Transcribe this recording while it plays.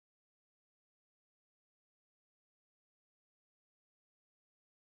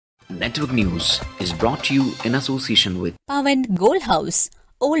Network News is brought to you in association with Pavan Gold House,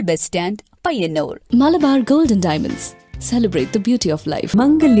 Old Bus Stand, Payyanur. Malabar Gold and Diamonds. Celebrate the beauty of life.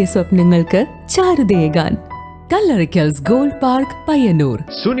 Mangalya Swapnangalku Charudegan. Kallarikals Gold Park, Payyanur.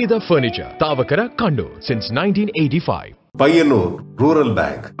 Sunitha Furniture, Tavakara, Kannur since 1985. Payyanur Rural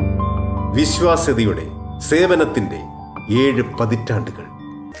Bank. വിശ്വാസ്യതയുടെ സേവനത്തിന്റെ 7 പതിറ്റാണ്ടുകൾ.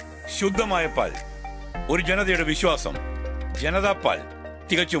 ശുദ്ധമായ പാൽ, ഒരു ജനതയുടെ വിശ്വാസം. ജനതാ പാൽ,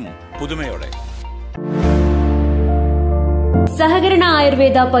 തികച്ചും പുതുമയോടെ. സഹകരണ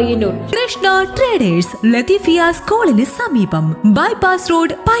ആയുർവേദ പയ്യന്നൂർ. കൃഷ്ണ ട്രേഡേഴ്സ്, ലത്തീഫിയ സ്കൂളിന് സമീപം, ബൈപാസ്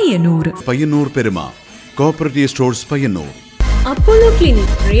റോഡ്, പയ്യന്നൂർ. പയ്യന്നൂർ പെരുമ cooperative stores Payyanur. Apollo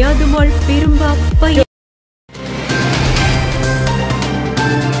clinic, Riyadh മോൾ, പെരുമ്പ, പയ്യന്നൂർ.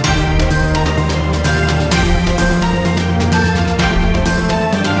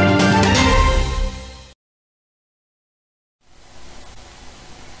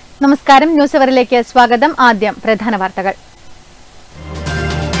 നമസ്കാരം, ന്യൂസ് അവറിലേക്ക് സ്വാഗതം. ആദ്യം പ്രധാന വാർത്തകൾ.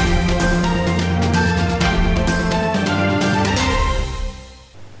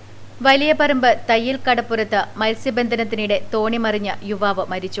 വലിയപറമ്പ് തയ്യിൽ കടപ്പുറത്ത് മത്സ്യബന്ധനത്തിനിടെ തോണിമറിഞ്ഞ യുവാവ്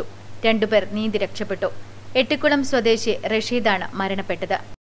മരിച്ചു. 2 പേർ നീന്തി രക്ഷപ്പെട്ടു. എട്ടിക്കുളം സ്വദേശി റഷീദാണ് മരണപ്പെട്ടത്.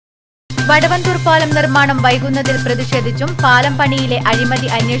 വടവന്തൂർ പാലം നിർമ്മാണം വൈകുന്നതിൽ പ്രതിഷേധിച്ചും പാലം പണിയിലെ അഴിമതി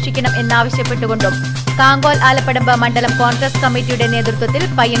അന്വേഷിക്കണം എന്നാവശ്യപ്പെട്ടുകൊണ്ടും കാങ്കോൽ ആലപ്പടമ്പ് മണ്ഡലം കോൺഗ്രസ് കമ്മിറ്റിയുടെ നേതൃത്വത്തിൽ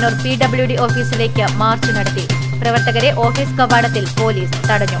പയ്യന്നൂർ PWD ഓഫീസിലേക്ക് മാർച്ച് നടത്തി. പ്രവർത്തകരെ ഓഫീസ് കവാടത്തിൽ പോലീസ്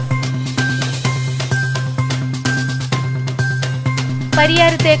തടഞ്ഞു.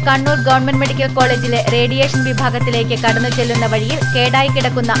 പരിയാരത്തെ കണ്ണൂർ ഗവൺമെന്റ് മെഡിക്കൽ കോളേജിലെ റേഡിയേഷൻ വിഭാഗത്തിലേക്ക് കടന്നു ചെല്ലുന്ന വഴിയിൽ കേടായി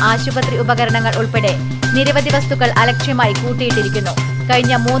കിടക്കുന്ന ആശുപത്രി ഉപകരണങ്ങൾ ഉൾപ്പെടെ നിരവധി വസ്തുക്കൾ അലക്ഷ്യമായി കൂട്ടിയിട്ടിരിക്കുന്നു.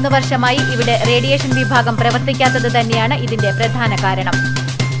 കഴിഞ്ഞ 3 വർഷമായി ഇവിടെ റേഡിയേഷൻ വിഭാഗം പ്രവർത്തിക്കാത്തത് തന്നെയാണ് ഇതിന്റെ പ്രധാന കാരണം.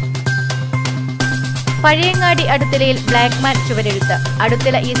 പഴയങ്ങാടി അടുത്തിലയിൽ ബ്ലാക്ക്മാൻ ചുവരെഴുത്ത്.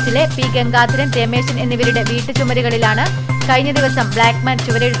 അടുത്തില ഈസ്റ്റിലെ P. ഗംഗാധരൻ, രമേശൻ എന്നിവരുടെ വീട്ടുചുമരുകളിലാണ് കഴിഞ്ഞ ദിവസം ബ്ലാക്ക്മാൻ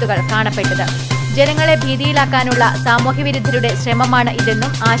ചുവരെഴുത്തുകൾ കാണപ്പെട്ടത്. ജനങ്ങളെ ഭീതിയിലാക്കാനുള്ള സാമൂഹ്യവിരുദ്ധരുടെ ശ്രമമാണ്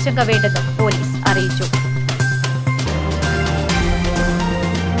ഇതെന്നും ആശങ്ക വേണ്ടെന്നും പോലീസ് അറിയിച്ചു.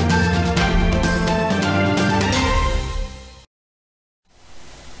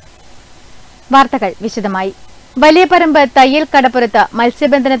 വാർത്തകൾ വിശദമായി. വലിയപറമ്പ് തയ്യൽ കടപ്പുറത്ത്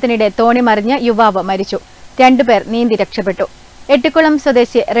മത്സ്യബന്ധനത്തിനിടെ തോണി മറിഞ്ഞ് യുവാവ് മരിച്ചു. 2 പേർ നീന്തി രക്ഷപ്പെട്ടു. എട്ടിക്കുളം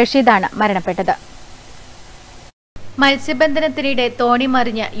സ്വദേശി റഷീദാണ് മരണപ്പെട്ടത്. മത്സ്യബന്ധനത്തിനിടെ തോണി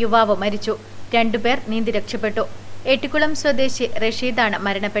മറിഞ്ഞ് യുവാവ് മരിച്ചു. 2 പേർ നീന്തി രക്ഷപ്പെട്ടു. എട്ടിക്കുളം സ്വദേശി റഷീദാണ്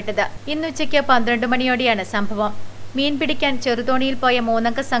മരണപ്പെട്ടത്. ഇന്നുച്ചയ്ക്ക് 12 മണിയോടെയാണ് സംഭവം. മീൻ പിടിക്കാൻ ചെറുതോണിയിൽ പോയ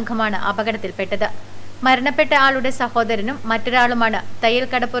 3 അംഗ സംഘമാണ് അപകടത്തിൽപ്പെട്ടത്. മരണപ്പെട്ട ആളുടെ സഹോദരനും മറ്റൊരാളുമാണ് തയ്യൽ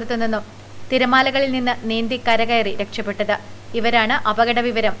കടപ്പുറത്തു നിന്നും തിരമാലകളിൽ നിന്ന് നീന്തി കരകയറി രക്ഷപ്പെട്ടത്. ഇവരാണ് അപകട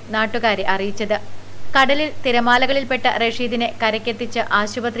വിവരം നാട്ടുകാരെ അറിയിച്ചത്. കടലിൽ തിരമാലകളിൽപ്പെട്ട റഷീദിനെ കരക്കെത്തിച്ച്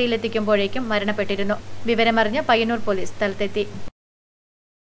ആശുപത്രിയിലെത്തിക്കുമ്പോഴേക്കും മരണപ്പെട്ടിരുന്നു. വിവരമറിഞ്ഞ് പയ്യന്നൂർ പോലീസ് സ്ഥലത്തെത്തി.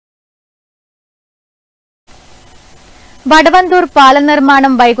 വടവന്തൂർ പാലം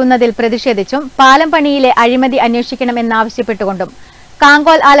നിർമ്മാണം വൈകുന്നതിൽ പ്രതിഷേധിച്ചും പാലം പണിയിലെ അഴിമതി അന്വേഷിക്കണമെന്നാവശ്യപ്പെട്ടുകൊണ്ടും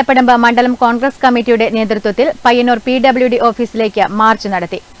കാങ്കോൽ ആലപ്പടമ്പ് മണ്ഡലം കോൺഗ്രസ് കമ്മിറ്റിയുടെ നേതൃത്വത്തിൽ പയ്യന്നൂർ PWD ഓഫീസിലേക്ക് മാർച്ച്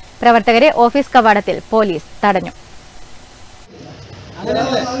നടത്തി. പ്രവർത്തകരെ ഓഫീസ് കവാടത്തിൽ പോലീസ് തടഞ്ഞു.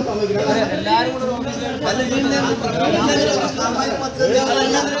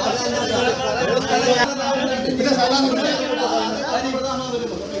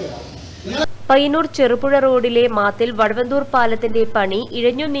 പയ്യന്നൂർ ചെറുപുഴ റോഡിലെ മാത്തിൽ വടവന്തൂർ പാലത്തിന്റെ പണി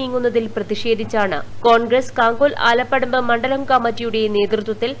ഇഴഞ്ഞു നീങ്ങുന്നതിൽ പ്രതിഷേധിച്ചാണ് കോൺഗ്രസ് കാങ്കോൽ ആലപ്പടമ്പ് മണ്ഡലം കമ്മിറ്റിയുടെ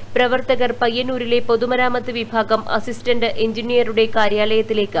നേതൃത്വത്തിൽ പ്രവർത്തകർ പയ്യന്നൂരിലെ പൊതുമരാമത്ത് വിഭാഗം അസിസ്റ്റന്റ് എഞ്ചിനീയറുടെ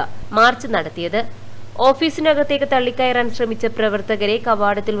കാര്യാലയത്തിലേക്ക് മാർച്ച് നടത്തിയത്. ഓഫീസിനകത്തേക്ക് തള്ളിക്കയറാൻ ശ്രമിച്ച പ്രവർത്തകരെ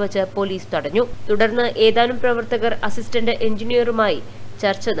കവാടത്തിൽ വച്ച് പോലീസ് തടഞ്ഞു. തുടർന്ന് ഏതാനും പ്രവർത്തകർ അസിസ്റ്റന്റ് എഞ്ചിനീയറുമായി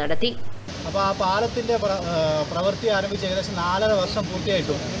ചർച്ച നടത്തി. അപ്പോൾ ആ പാലത്തിൻ്റെ പ്രവൃത്തി ആരംഭിച്ച് ഏകദേശം 4.5 വർഷം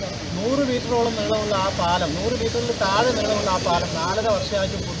പൂർത്തിയായിട്ടു. 100 മീറ്ററോളം നീളമുള്ള ആ പാലം, 100 മീറ്ററിൽ താഴെ നീളമുള്ള ആ പാലം 4.5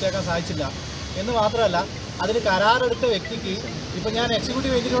 വർഷമായിട്ടും പൂർത്തിയാക്കാൻ സാധിച്ചില്ല. എന്ന് മാത്രമല്ല, അതിന് കരാറെടുത്ത വ്യക്തിക്ക് ഇപ്പോൾ ഞാൻ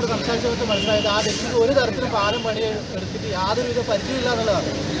എക്സിക്യൂട്ടീവ് എഞ്ചിനീയറോട് സംസാരിച്ചപ്പോൾ മനസ്സിലായത് ആ വ്യക്തിക്ക് ഒരു തരത്തിലും പാലം പണി എടുത്തിട്ട് യാതൊരുവിധ പരിചയമില്ല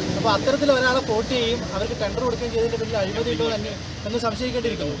എന്നുള്ളതാണ്. അപ്പോൾ അത്തരത്തിൽ ഒരാളെ കോട്ട് ചെയ്യുകയും അവർക്ക് ടെൻഡർ കൊടുക്കുകയും ചെയ്തതിൻ്റെ പിന്നിൽ അഴിമതി ഉണ്ടോ എന്ന്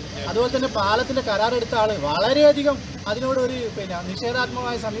സംശയിക്കേണ്ടിയിരിക്കുന്നു. അതുപോലെ തന്നെ പാലത്തിൻ്റെ കരാറെടുത്ത ആൾ വളരെയധികം അതിനോട് ഒരു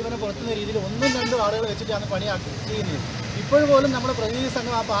നിഷേധാത്മകമായ സമീപനം പുലർത്തുന്ന രീതിയിൽ 1-2 ആളുകൾ വെച്ചിട്ടാണ് പണി ചെയ്യുന്നത്. ഇപ്പോഴും പോലും നമ്മുടെ പ്രതിനിധി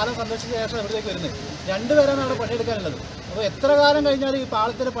സംഘം ആ പാലം സന്ദർശിച്ച ശേഷം എവിടേക്ക് വരുന്നത് 2 പേരാണ് അവിടെ പണിയെടുക്കാനുള്ളത്. അപ്പോൾ എത്ര കാലം കഴിഞ്ഞാൽ ഈ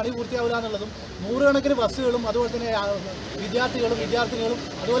പാലത്തിൻ്റെ പണി പൂർത്തിയാവില്ല എന്നുള്ളതും നൂറുകണക്കിന് ബസ്സുകളും അതുപോലെ തന്നെ വിദ്യാർത്ഥിനികളും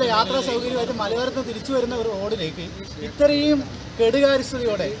അതുപോലെ യാത്രാ സൗകര്യമായിട്ട് മലയോരത്ത് തിരിച്ചു വരുന്ന ഒരു റോഡിലേക്ക് ഇത്രയും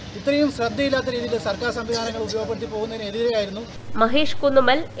കെടുകാര്യസ്ഥതയോടെ ഇത്രയും ശ്രദ്ധയില്ലാത്ത രീതിയിൽ സർക്കാർ സംവിധാനങ്ങൾ ഉപയോഗപ്പെടുത്തി പോകുന്നതിനെതിരെയായിരുന്നു. Mahesh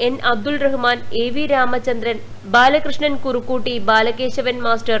Kunnummal, N Abdul Rahman, A V Ramachandran, Balakrishnan കുറുക്കൂട്ടി, Balakesavan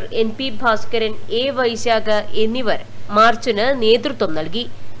master, N P Bhaskaran, A Vaishakh എന്നിവർ മാർച്ചിന് നേതൃത്വം നൽകി.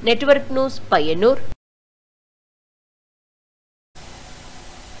 Network news, Payyanur.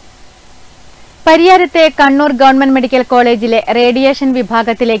 പരിയാരത്തെ Kannur government medical കോളേജിലെ റേഡിയേഷൻ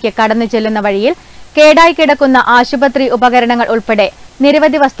വിഭാഗത്തിലേക്ക് കടന്നു ചെല്ലുന്ന വഴിയിൽ കേടായി കിടക്കുന്ന ആശുപത്രി ഉപകരണങ്ങൾ ഉൾപ്പെടെ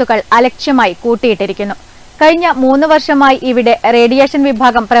നിരവധി വസ്തുക്കൾ അലക്ഷ്യമായി കൂട്ടിയിട്ടിരിക്കുന്നു. കഴിഞ്ഞ 3 വർഷമായി ഇവിടെ റേഡിയേഷൻ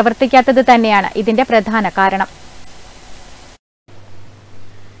വിഭാഗം പ്രവർത്തിക്കാത്തത് തന്നെയാണ് ഇതിന്റെ പ്രധാന കാരണം.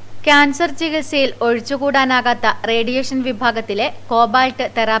 ക്യാൻസർ ചികിത്സയിൽ ഒഴിച്ചുകൂടാനാകാത്ത റേഡിയേഷൻ വിഭാഗത്തിലെ കോബാൾട്ട്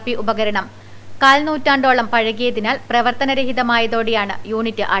തെറാപ്പി ഉപകരണം 1/4 നൂറ്റാണ്ടോളം പഴകിയതിനാൽ പ്രവർത്തനരഹിതമായതോടെയാണ്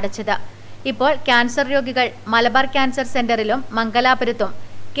യൂണിറ്റ് അടച്ചത്. ഇപ്പോൾ ക്യാൻസർ രോഗികൾ മലബാർ ക്യാൻസർ സെന്ററിലും മംഗലാപുരത്തും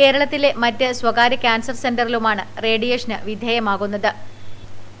കേരളത്തിലെ മറ്റ് സ്വകാര്യ ക്യാൻസർ സെന്ററിലുമാണ് റേഡിയേഷന് വിധേയമാകുന്നത്.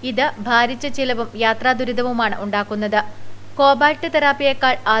 ഇത് ഭാരിച്ച ചിലവും യാത്രാ ദുരിതവുമാണ് ഉണ്ടാക്കുന്നത്. കോബാൾട്ട്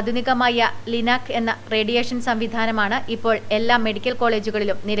തെറാപ്പിയേക്കാൾ ആധുനികമായ ലിനാക് എന്ന റേഡിയേഷൻ സംവിധാനമാണ് ഇപ്പോൾ എല്ലാ മെഡിക്കൽ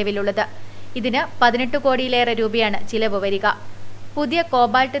കോളേജുകളിലും നിലവിലുള്ളത്. ഇതിന് 18 കോടിയിലേറെ രൂപയാണ് ചിലവ് വരിക. പുതിയ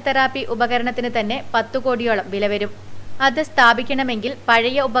കോബാൾട്ട് തെറാപ്പി ഉപകരണത്തിന് തന്നെ 10 കോടിയോളം വില വരും. അത് സ്ഥാപിക്കണമെങ്കിൽ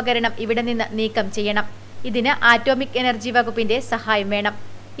പഴയ ഉപകരണം ഇവിടെ നിന്ന് നീക്കം ചെയ്യണം. ഇതിന് ആറ്റോമിക് എനർജി വകുപ്പിന്റെ സഹായം വേണം.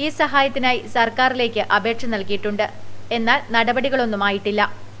 ഈ സഹായത്തിനായി സർക്കാരിലേക്ക് അപേക്ഷ നൽകിയിട്ടുണ്ട്. എന്നാൽ നടപടികളൊന്നുമായിട്ടില്ല.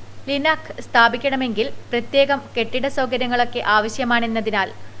 ലിനാക് സ്ഥാപിക്കണമെങ്കിൽ പ്രത്യേകം കെട്ടിട സൗകര്യങ്ങളൊക്കെ ആവശ്യമാണെന്നതിനാൽ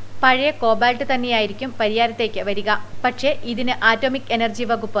പഴയ കോബാൾട്ട് തന്നെയായിരിക്കും പരിയാരത്തേക്ക് വരിക. പക്ഷേ ഇതിന് ആറ്റോമിക് എനർജി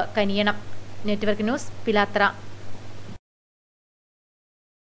വകുപ്പ് കനിയണം. നെറ്റ്വർക്ക് ന്യൂസ്, പിലാത്ര.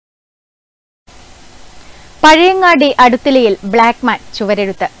 പഴയങ്ങാടി അടുത്തിലയിൽ ബ്ലാക്ക്മാൻ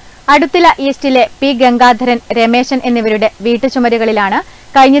ചുവരെഴുത്ത്. അടുത്തില ഈസ്റ്റിലെ പി ഗംഗാധരൻ, രമേശൻ എന്നിവരുടെ വീട്ടുചുമരുകളിലാണ്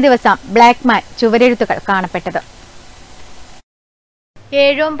കഴിഞ്ഞ ദിവസം ബ്ലാക്ക്മാൻ ചുവരെഴുത്തുകൾ കാണപ്പെട്ടത്.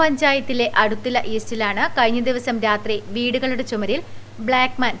 ഏഴോം പഞ്ചായത്തിലെ അടുത്തില ഈസ്റ്റിലാണ് കഴിഞ്ഞ ദിവസം രാത്രി വീടുകളുടെ ചുമരിൽ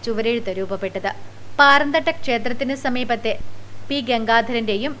ബ്ലാക്ക്മാൻ ചുവരെഴുത്ത് രൂപപ്പെട്ടത്. പാറന്തട്ട ക്ഷേത്രത്തിന് സമീപത്തെ പി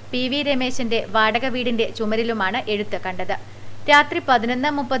ഗംഗാധരന്റെയും പി വി രമേശന്റെ വാടക വീടിന്റെ ചുമരിലുമാണ് എഴുത്ത് കണ്ടത്. രാത്രി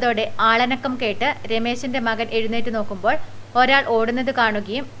 11:30 ആളനക്കം കേട്ട് രമേശന്റെ മകൻ എഴുന്നേറ്റ് നോക്കുമ്പോൾ ഒരാൾ ഓടുന്നത്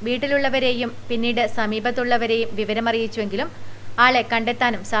കാണുകയും വീട്ടിലുള്ളവരെയും പിന്നീട് സമീപത്തുള്ളവരെയും വിവരമറിയിച്ചുവെങ്കിലും ആളെ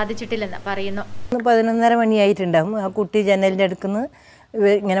കണ്ടെത്താനും സാധിച്ചിട്ടില്ലെന്ന് പറയുന്നു. 11:30 മണിയായിട്ടുണ്ടാവും. ആ കുട്ടി ജനലിൻ്റെ അടുക്കുന്ന്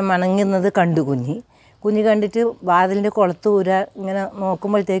ഇങ്ങനെ മണങ്ങുന്നത് കണ്ടു. കുഞ്ഞ് കണ്ടിട്ട് വാതിലിൻ്റെ കുളത്ത് ഇങ്ങനെ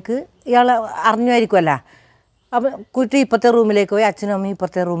നോക്കുമ്പോഴത്തേക്ക് ഇയാൾ അറിഞ്ഞുമായിരിക്കുമല്ല. അപ്പം കുട്ടി ഇപ്പുറത്തെ റൂമിലേക്ക് പോയി. അച്ഛനും അമ്മയും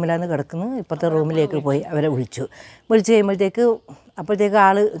ഇപ്പുറത്തെ റൂമിലാണ് കിടക്കുന്നത്. ഇപ്പുറത്തെ റൂമിലേക്ക് പോയി അവരെ വിളിച്ചു കഴിയുമ്പോഴത്തേക്ക് അപ്പോഴത്തേക്ക്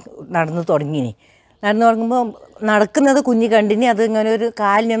ആൾ നടന്നു തുടങ്ങുമ്പോൾ നടക്കുന്നത് കുഞ്ഞ് കണ്ടിനി. അതിങ്ങനെ ഒരു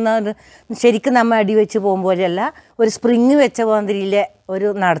കാലിന് ശരിക്കും നമ്മൾ അടി വെച്ച് പോകുമ്പോഴല്ല, ഒരു സ്പ്രിങ് വെച്ച മാതിരിയിലെ ഒരു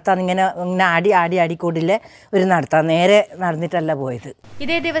നടത്താൻ ഇങ്ങനെ ആടിക്കൂടിലെ ഒരു നടത്താൻ നേരെ നടന്നിട്ടല്ല പോയത്.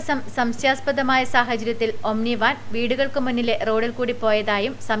 ഇതേ ദിവസം സംശയാസ്പദമായ സാഹചര്യത്തിൽ ഒമ്നി വാൻ വീടുകൾക്ക് മുന്നിലെ റോഡിൽ കൂടി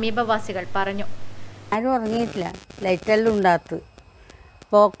പോയതായും സമീപവാസികൾ പറഞ്ഞു. ആരും ഉറങ്ങിയിട്ടില്ല, ലൈറ്റെല്ലാം ഉണ്ടാകത്ത്.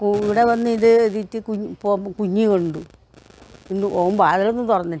 അപ്പോൾ ഇവിടെ വന്ന് ഇത് എഴുതിയിട്ട് കുഞ്ഞി കൊണ്ടു ഓൻ വാതിലൊന്നും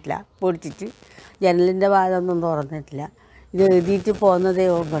തുറന്നിട്ടില്ല. പൊടിച്ചിട്ട് ജനലിൻ്റെ വാതിലൊന്നും തുറന്നിട്ടില്ല. ഇത് എഴുതിയിട്ട് പോകുന്നതേ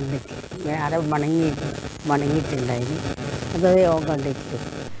ഓൻ കണ്ടിട്ട് ആടെ മണങ്ങിയിട്ടുണ്ടായിരുന്നു. അതേ ഓൻ കണ്ടിട്ട്.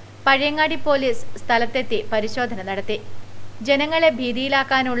 പഴയങ്ങാടി പോലീസ് സ്ഥലത്തെത്തി പരിശോധന നടത്തി. ജനങ്ങളെ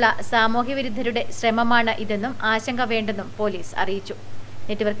ഭീതിയിലാക്കാനുള്ള സാമൂഹ്യ വിരുദ്ധരുടെ ശ്രമമാണ് ഇതെന്നും ആശങ്ക വേണ്ടെന്നും പോലീസ് അറിയിച്ചു.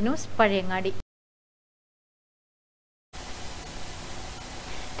 Network news, Pazhayangadi.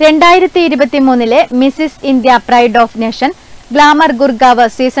 2023 Mrs India pride of nation glamour Gurgaon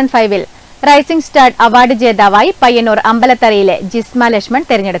season 5-ൽ rising star award ജേതാവായി Payyanur അമ്പലത്തറയിലെ Jisma Lakshman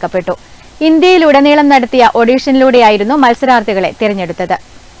തിരഞ്ഞെടുക്കപ്പെട്ടു. ഇന്ത്യയിലുടനീളം നടത്തിയ ഓഡീഷനിലൂടെയായിരുന്നു മത്സരാർത്ഥികളെ തിരഞ്ഞെടുത്തത്.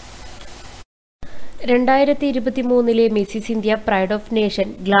 2023 Mrs India pride of nation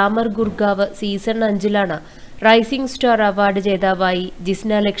glamour Gurgaon season 5-ലാണ് rising star award ജേതാവായി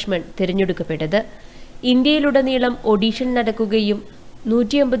Jisna Lakshman തിരഞ്ഞെടുക്കപ്പെട്ടത്. ഇന്ത്യയിലുടനീളം ഓഡീഷൻ നടക്കുകയും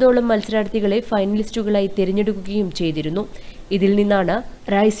 150ഓളം മത്സരാർത്ഥികളെ ഫൈനലിസ്റ്റുകളായി തിരഞ്ഞെടുക്കുകയും ചെയ്തിരുന്നു. ഇതിൽ നിന്നാണ്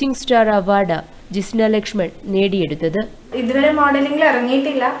rising star award Jisna Lakshman നേടിയെടുത്തത്. ഇതുവരെ മോഡലിംഗിൽ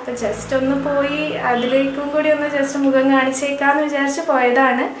ഇറങ്ങിയിട്ടില്ല. അപ്പൊ ജസ്റ്റ് ഒന്ന് പോയി അതിലേക്കും കൂടി ഒന്ന് ജസ്റ്റ് മുഖം കാണിച്ചേക്കാന്ന് വിചാരിച്ച്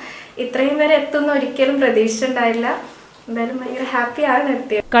പോയതാണ്. ഇത്രയും വരെ എത്തുന്ന ഒരിക്കലും പ്രതീക്ഷിച്ചിട്ടുണ്ടായില്ല. എന്തായാലും ഭയങ്കര ഹാപ്പിയാണ്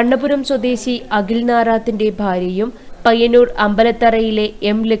എത്തിയത്. കണ്ണപുരം സ്വദേശി അഖിൽ നാറാത്തിന്റെ ഭാര്യയും പയ്യന്നൂർ അമ്പലത്തറയിലെ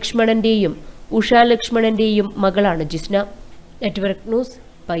എം ലക്ഷ്മണന്റെയും ഉഷ ലക്ഷ്മണന്റെയും മകളാണ് ജിസ്ന. Network news,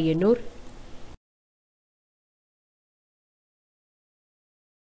 Payyanur.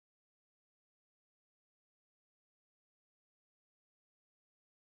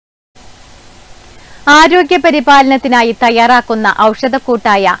 ആരോഗ്യ പരിപാലനത്തിനായി തയ്യാറാക്കുന്ന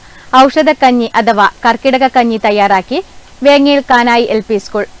ഔഷധക്കൂട്ടായ ഔഷധക്കഞ്ഞി അഥവാ കർക്കിടക കഞ്ഞി തയ്യാറാക്കി വേങ്ങയിൽ കാനായി LP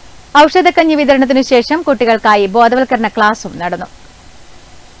സ്കൂൾ. ഔഷധക്കഞ്ഞി വിതരണത്തിനു ശേഷം കുട്ടികൾക്കായി ബോധവൽക്കരണ ക്ലാസും നടന്നു.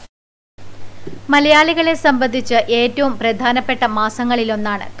 മലയാളികളെ സംബന്ധിച്ച് ഏറ്റവും പ്രധാനപ്പെട്ട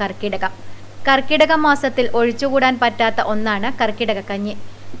മാസങ്ങളിലൊന്നാണ് കർക്കിടകം. കർക്കിടക മാസത്തിൽ ഒഴിച്ചുകൂടാൻ പറ്റാത്ത ഒന്നാണ് കർക്കിടക കഞ്ഞി.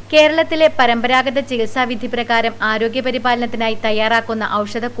 കേരളത്തിലെ പരമ്പരാഗത ചികിത്സാവിധി പ്രകാരം ആരോഗ്യപരിപാലനത്തിനായി തയ്യാറാക്കുന്ന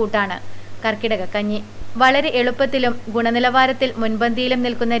ഔഷധക്കൂട്ടാണ് കർക്കിടക കഞ്ഞി. വളരെ എളുപ്പത്തിലും ഗുണനിലവാരത്തിൽ മുൻപന്തിയിലും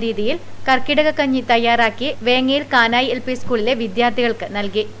നിൽക്കുന്ന രീതിയിൽ കർക്കിടക കഞ്ഞി തയ്യാറാക്കി വേങ്ങയിൽ കാനായി LP സ്കൂളിലെ വിദ്യാർത്ഥികൾക്ക്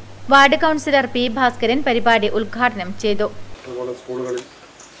നൽകി. Ward councillor P. ഭാസ്കരൻ പരിപാടി ഉദ്ഘാടനം ചെയ്തു. സ്കൂളുകളിൽ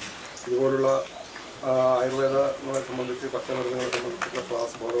ഇതുപോലുള്ള ആയുർവേദങ്ങളെ സംബന്ധിച്ച് പച്ചമരുന്നുകളെ സംബന്ധിച്ചുള്ള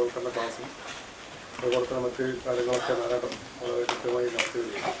ക്ലാസ്, ബോധവൽക്കരണ ക്ലാസും അതുപോലെ മറ്റ് കാര്യങ്ങളൊക്കെ ധാരാളം വളരെ കൃത്യമായി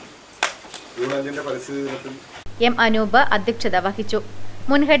നടത്തുകയാണ്. ജൂൺ 5 പരിസ്ഥിതി ദിനത്തിൽ M. അനൂപ് അധ്യക്ഷത വഹിച്ചു.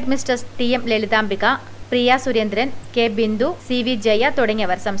 മുൻ ഹെഡ് മിസ്റ്റേഴ്സ് TM ലളിതാംബിക, പ്രിയ സുരേന്ദ്രൻ, K. ബിന്ദു, CV ജയ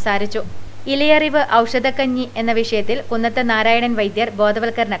തുടങ്ങിയവർ സംസാരിച്ചു. ഇലയറിവ് ഔഷധക്കഞ്ഞി എന്ന വിഷയത്തിൽ കുന്നത്ത് നാരായണൻ വൈദ്യർ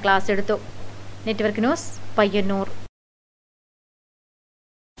ബോധവൽക്കരണ ക്ലാസ് എടുത്തു. Network news, Payyanur.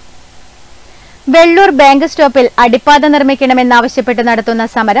 Vellur bank സ്റ്റോപ്പിൽ അടിപ്പാത നിർമ്മിക്കണമെന്നാവശ്യപ്പെട്ട് നടത്തുന്ന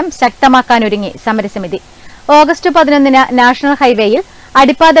സമരം ശക്തമാക്കാനൊരുങ്ങി സമരസമിതി. ഓഗസ്റ്റ് 11 നാഷണൽ ഹൈവേയിൽ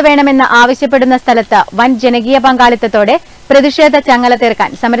അടിപ്പാത വേണമെന്ന് ആവശ്യപ്പെടുന്ന സ്ഥലത്ത് വൻ ജനകീയ പങ്കാളിത്തത്തോടെ പ്രതിഷേധ ചങ്ങല തീർക്കാൻ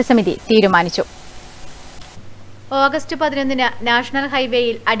സമരസമിതി തീരുമാനിച്ചു. ഓഗസ്റ്റ് 11 നാഷണൽ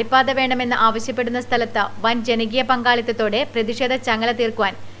ഹൈവേയിൽ അടിപ്പാത വേണമെന്ന് ആവശ്യപ്പെടുന്ന സ്ഥലത്ത് വൻ ജനകീയ പങ്കാളിത്തത്തോടെ പ്രതിഷേധ ചങ്ങല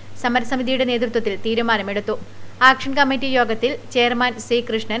തീർക്കുവാൻ സമരസമിതിയുടെ നേതൃത്വത്തിൽ തീരുമാനമെടുത്തു. ആക്ഷൻ കമ്മിറ്റി യോഗത്തിൽ chairman C.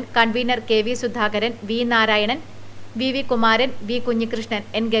 Krishnan, convener KV Sudhakaran, V. Narayanan, VV Kumaran, V. Kunhikrishnan,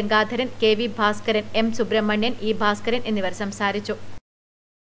 N. Gangadharan, KV Bhaskaran, M. Subramanian, E. Bhaskaran എന്നിവർ സംസാരിച്ചു.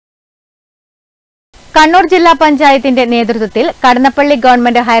 കണ്ണൂർ ജില്ലാ പഞ്ചായത്തിന്റെ നേതൃത്വത്തിൽ കടന്നപ്പള്ളി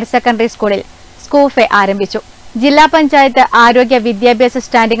ഗവൺമെന്റ് ഹയർ സെക്കൻഡറി സ്കൂളിൽ സ്കൂഫെ ആരംഭിച്ചു. ജില്ലാ പഞ്ചായത്ത് ആരോഗ്യ വിദ്യാഭ്യാസ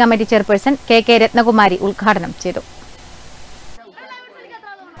standing committee chairperson KK Ratnakumari ഉദ്ഘാടനം ചെയ്തു.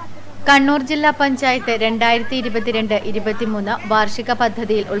 കണ്ണൂർ ജില്ലാ പഞ്ചായത്ത് 2022-23 വാർഷിക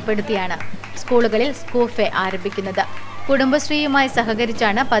പദ്ധതിയിൽ ഉൾപ്പെടുത്തിയാണ് സ്കൂളുകളിൽ സ്കൂഫെ ആരംഭിക്കുന്നത്. കുടുംബശ്രീയുമായി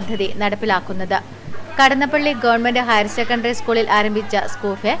സഹകരിച്ചാണ് പദ്ധതി നടപ്പിലാക്കുന്നത്. കടന്നപ്പള്ളി ഗവൺമെന്റ് ഹയർ സെക്കൻഡറി സ്കൂളിൽ ആരംഭിച്ച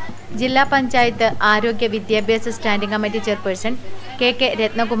സ്കൂഫെ ജില്ലാ പഞ്ചായത്ത് ആരോഗ്യ വിദ്യാഭ്യാസ standing committee chairperson KK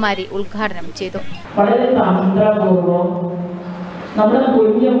Ratnakumari ഉദ്ഘാടനം ചെയ്തു. വളരെ തന്ത്രപൂർവ്വം നമ്മുടെ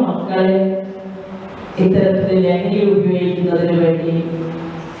കുഞ്ഞു മക്കളെ ഇത്തരത്തിൽ ലഹരി ഉപയോഗിക്കുന്നതിന് വേണ്ടി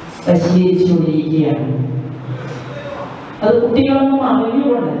പരിശീലിച്ചുകൊണ്ടിരിക്കുകയാണ്. അത് കുട്ടികളൊന്നും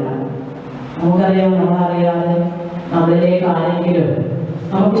അറിഞ്ഞുകൊണ്ടല്ല. നമുക്കറിയാം, നമ്മളറിയാതെ നമ്മളിലേക്ക് ആരെങ്കിലും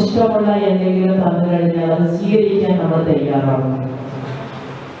നമുക്കിഷ്ടമുള്ള എന്തെങ്കിലും തന്നു കഴിഞ്ഞാൽ അത് സ്വീകരിക്കാൻ നമ്മൾ തയ്യാറാണ്.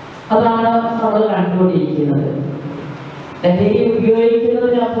 അതാണ് നമ്മൾ കണ്ടുകൊണ്ടിരിക്കുന്നത്. ലഹരി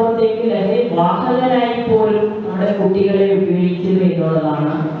ഉപയോഗിക്കുന്നതിനപ്പുറത്തേക്ക് ലഹരി വാഹകരായി പോലും നമ്മുടെ കുട്ടികളെ ഉപയോഗിക്കുന്നു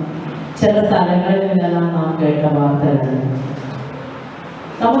എന്നുള്ളതാണ് ചില സ്ഥലങ്ങളിൽ നിന്നെല്ലാം നാം കേട്ട വാർത്തകളാണ്.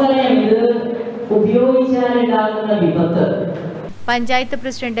 നമുക്കറിയാം, ഇത് ഉപയോഗിച്ചാലുണ്ടാകുന്ന വിപത്ത്. Panchayat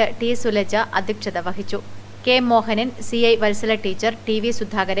president T. സുലജ അധ്യക്ഷത വഹിച്ചു. K. Mohanan, CI Vatsala teacher, TV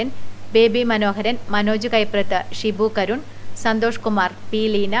Sudhakaran, baby മനോഹരൻ, മനോജ് കൈപ്രത്ത്, ഷിബു കരുൺ, സന്തോഷ് കുമാർ, P.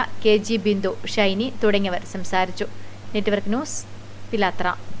 ലീന, KG ബിന്ദു, ഷൈനി തുടങ്ങിയവർ സംസാരിച്ചു. നെറ്റ്വർക്ക് ന്യൂസ്, പിലാത്ര.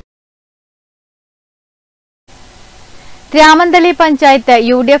 രാമന്തളി പഞ്ചായത്ത്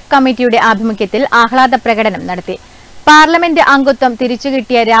UDF കമ്മിറ്റിയുടെ ആഭിമുഖ്യത്തിൽ ആഹ്ലാദ പ്രകടനം നടത്തി. പാർലമെന്റ് അംഗത്വം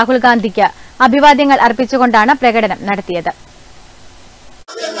തിരിച്ചുകിട്ടിയ രാഹുൽ ഗാന്ധിക്ക് അഭിവാദ്യങ്ങൾ അർപ്പിച്ചുകൊണ്ടാണ് പ്രകടനം നടത്തിയത്.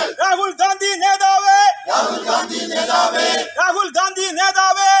 രാഹുൽ ഗാന്ധി നേതാവേ, രാഹുൽ ഗാന്ധി നേതാവേ, രാഹുൽ ഗാന്ധി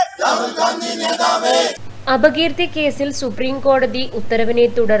നേതാവേ, രാഹുൽ ഗാന്ധി നേതാവേ. അപകീർത്തി കേസിൽ സുപ്രീം കോടതി ഉത്തരവിനെ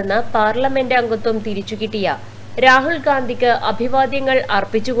തുടർന്ന് പാർലമെന്റ് അംഗത്വം തിരിച്ചുകിട്ടിയ രാഹുൽ ഗാന്ധിക്ക് അഭിവാദ്യങ്ങൾ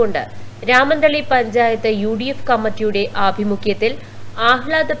അർപ്പിച്ചുകൊണ്ട് രാമന്തളി പഞ്ചായത്ത് UDF കമ്മിറ്റിയുടെ ആഭിമുഖ്യത്തിൽ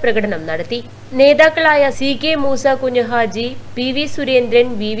ആഹ്ലാദ പ്രകടനം നടത്തി. നേതാക്കളായ CK Musa കുഞ്ഞഹാജി, PV Surendran,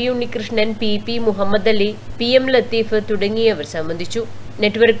 VV Unnikrishnan, PP Muhammad Ali, PM Latheef തുടങ്ങിയവർ സംബന്ധിച്ചു.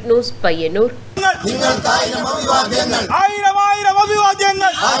 Network news, Payyanur.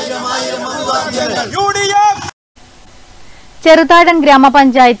 ചെറുതാഴം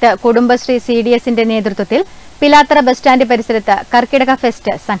ഗ്രാമപഞ്ചായത്ത് കുടുംബശ്രീ CDSന്റെ നേതൃത്വത്തിൽ പിലാത്തറ ബസ് സ്റ്റാൻഡ് പരിസരത്ത് കർക്കിടക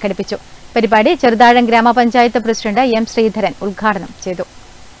ഫെസ്റ്റ് സംഘടിപ്പിച്ചു. പരിപാടി ചെറുതാഴം ഗ്രാമപഞ്ചായത്ത് പ്രസിഡന്റ് M. ശ്രീധരൻ ഉദ്ഘാടനം ചെയ്തു.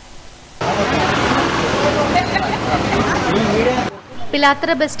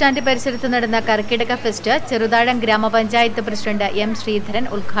 പിലാത്തറ ബസ് സ്റ്റാൻഡ് പരിസരത്ത് നടന്ന കർക്കിടക ഫെസ്റ്റ് ചെറുതാഴം ഗ്രാമപഞ്ചായത്ത് പ്രസിഡന്റ് M. ശ്രീധരൻ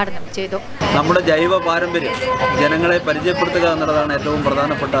ഉദ്ഘാടനം ചെയ്തു. നമ്മുടെ ജൈവ പാരമ്പര്യം ജനങ്ങളെ പരിചയപ്പെടുത്തുക എന്നുള്ളതാണ് ഏറ്റവും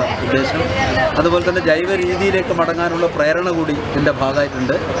പ്രധാനപ്പെട്ട ഉദ്ദേശം. അതുപോലെ തന്നെ ജൈവ രീതിയിലേക്ക് മടങ്ങാനുള്ള പ്രേരണ കൂടി ഇതിൻ്റെ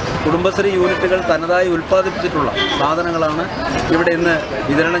ഭാഗമായിട്ടുണ്ട്. കുടുംബശ്രീ യൂണിറ്റുകൾ തനതായി ഉൽപ്പാദിപ്പിച്ചിട്ടുള്ള സാധനങ്ങളാണ് ഇവിടെ ഇന്ന്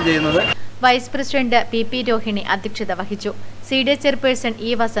വിതരണം ചെയ്യുന്നത്. വൈസ് പ്രസിഡന്റ് പി രോഹിണി അധ്യക്ഷത വഹിച്ചു. CDS ചെയർപേഴ്സൺ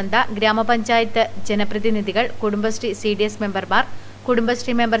ഇ വസന്ത, ഗ്രാമപഞ്ചായത്ത് ജനപ്രതിനിധികൾ, കുടുംബശ്രീ CDS മെമ്പർമാർ,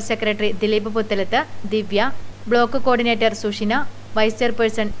 കുടുംബശ്രീ മെമ്പർ സെക്രട്ടറി ദിലീപ് പുത്തലത്ത്, ദിവ്യ, block coordinator Sushina, vice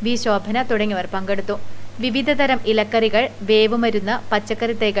chairperson V Shobhana തുടങ്ങിയവർ പങ്കെടുത്തു. വിവിധതരം ഇലക്കറികൾ, വേവുമരുന്ന്,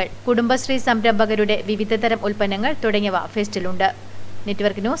 പച്ചക്കറി തൈകൾ, കുടുംബശ്രീ സംരംഭകരുടെ വിവിധതരം ഉൽപ്പന്നങ്ങൾ തുടങ്ങിയവ ഫെസ്റ്റിലുണ്ട്.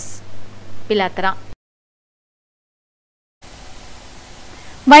 Network news, Pilathara.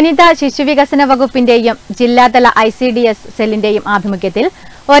 വനിതാ ശിശുവികസന വകുപ്പിന്റെയും ജില്ലാതല ICDS സെല്ലിന്റെയും ആഭിമുഖ്യത്തിൽ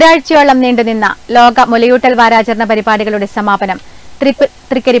ഒരാഴ്ചയോളം നീണ്ടുനിന്ന ലോക മുലയൂട്ടൽ വാരാചരണ പരിപാടികളുടെ സമാപനം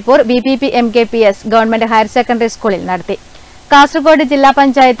Trikaripur VPP MKPS government higher secondary സ്കൂളിൽ നടത്തി. കാസർഗോഡ് ജില്ലാ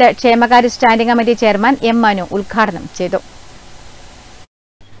പഞ്ചായത്ത് ക്ഷേമകാര്യ standing committee chairman M. Manu ഉദ്ഘാടനം ചെയ്തു.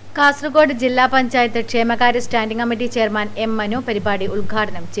 കാസർഗോഡ് ജില്ലാ പഞ്ചായത്ത് ക്ഷേമകാര്യ standing committee chairman M. Manu പരിപാടി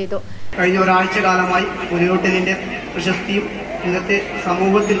ഉദ്ഘാടനം ചെയ്തു. കഴിഞ്ഞ ഒരാഴ്ച കാലമായി മുലയൂട്ടലിന്റെ പ്രശസ്തിയും ഇന്നത്തെ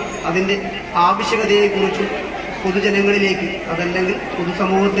സമൂഹത്തിൽ അതിന്റെ ആവശ്യകതയെക്കുറിച്ചും പൊതുജനങ്ങളിലേക്ക്, അതല്ലെങ്കിൽ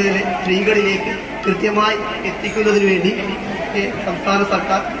പൊതുസമൂഹത്തിലെ സ്ത്രീകളിലേക്ക് കൃത്യമായി എത്തിക്കുന്നതിനു വേണ്ടി സംസ്ഥാന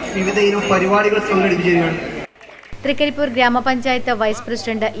സർക്കാർ വിവിധ ഇനം പരിപാടികൾ സംഘടിപ്പിച്ചിരിക്കുകയാണ്. തൃക്കരിപ്പൂർ ഗ്രാമപഞ്ചായത്ത് വൈസ്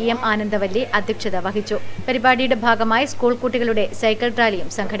പ്രസിഡന്റ് EM ആനന്ദവല്ലി അധ്യക്ഷത വഹിച്ചു. പരിപാടിയുടെ ഭാഗമായി സ്കൂൾ കുട്ടികളുടെ സൈക്കിൾ റാലിയും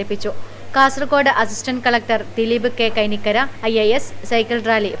സംഘടിപ്പിച്ചു. Kasaragod assistant collector Dileep K. Kainikkara IAS cycle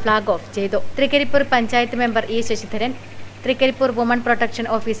rally flag off ചെയ്തു. Trikaripur panchayat member E. Sasidharan, Trikaripur woman protection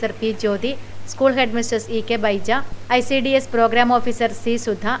officer P. ജ്യോതി, school head mistress E. K. Baija, ICDS programme officer C.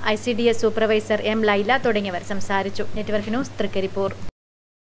 Sudha, ICDS supervisor M. Laila തുടങ്ങിയവർ സംസാരിച്ചു. Network news, Trikaripur.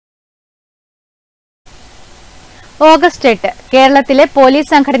 ഓഗസ്റ്റ് 8 കേരളത്തിലെ police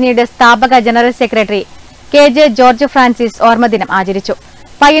സംഘടനയുടെ സ്ഥാപക general secretary KJ George Francis ഓർമ്മദിനം ആചരിച്ചു.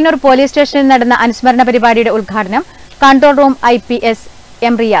 Payyanur police സ്റ്റേഷനിൽ നടന്ന അനുസ്മരണ പരിപാടിയുടെ ഉദ്ഘാടനം control room IPS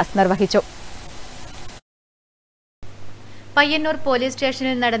M. Riyas നിർവഹിച്ചു. പയ്യന്നൂർ പോലീസ്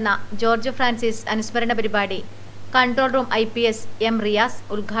സ്റ്റേഷനിൽ നടന്ന ജോർജ് ഫ്രാൻസിസ് അനുസ്മരണ പരിപാടി control room IPS M. Riyas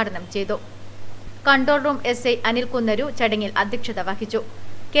ഉദ്ഘാടനം ചെയ്തു. Control room SI Anil Kunnaru ചടങ്ങിൽ അധ്യക്ഷത വഹിച്ചു.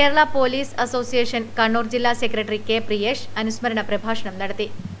 കേരള പോലീസ് അസോസിയേഷൻ കണ്ണൂർ ജില്ലാ സെക്രട്ടറി K. പ്രിയേഷ് അനുസ്മരണ പ്രഭാഷണം നടത്തി.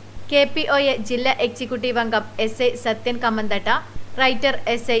 KPOA ജില്ലാ എക്സിക്യൂട്ടീവ് അംഗം SI Sathyan കമ്മന്തട്ട, writer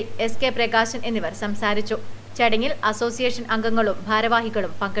SI SK Prakashan എന്നിവർ സംസാരിച്ചു. ചടങ്ങിൽ അസോസിയേഷൻ അംഗങ്ങളും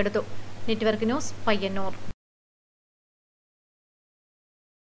ഭാരവാഹികളും പങ്കെടുത്തു. Network news, Payyanur.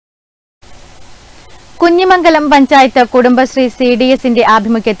 കുഞ്ഞിമംഗലം പഞ്ചായത്ത് കുടുംബശ്രീ CDSന്റെ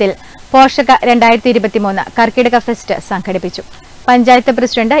ആഭിമുഖ്യത്തിൽ പോഷക 2023 കർക്കിടക ഫെസ്റ്റ് സംഘടിപ്പിച്ചു. Panchayat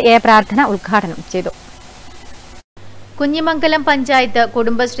president A. പ്രാർത്ഥന ഉദ്ഘാടനം ചെയ്തു. കുഞ്ഞിമംഗലം പഞ്ചായത്ത്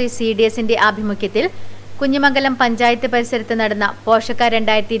കുടുംബശ്രീ CDSന്റെ ആഭിമുഖ്യത്തിൽ കുഞ്ഞിമംഗലം പഞ്ചായത്ത് പരിസരത്ത് നടന്ന പോഷക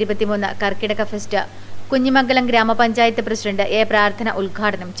 2023 കർക്കിടക ഫെസ്റ്റ് കുഞ്ഞിമംഗലം ഗ്രാമപഞ്ചായത്ത് പ്രസിഡന്റ് A. പ്രാർത്ഥന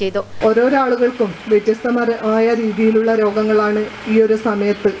ഉദ്ഘാടനം ചെയ്തു. ഓരോരോ ആളുകൾക്കും വ്യത്യസ്തമായ രീതിയിലുള്ള രോഗങ്ങളാണ് ഈ ഒരു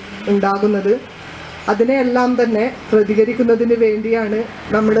സമയത്ത് ഉണ്ടാകുന്നത്. അതിനെയെല്ലാം തന്നെ പ്രതികരിക്കുന്നതിന് വേണ്ടിയാണ്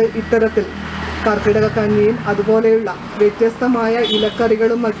നമ്മൾ ഇത്തരത്തിൽ കർക്കിടക കഞ്ഞിയും അതുപോലെയുള്ള വ്യത്യസ്തമായ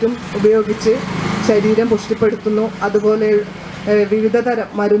ഇലക്കറികളും മറ്റും ഉപയോഗിച്ച് ശരീരം പുഷ്ടിപ്പെടുത്തുന്നു. അതുപോലെ വിവിധ തരം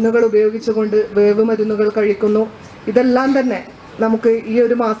മരുന്നുകൾ ഉപയോഗിച്ചുകൊണ്ട് വേവ് മരുന്നുകൾ കഴിക്കുന്നു. ഇതെല്ലാം തന്നെ നമുക്ക് ഈ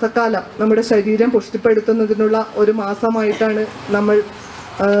ഒരു മാസക്കാലം നമ്മുടെ ശരീരം പുഷ്ടിപ്പെടുത്തുന്നതിനുള്ള ഒരു മാസമായിട്ടാണ് നമ്മൾ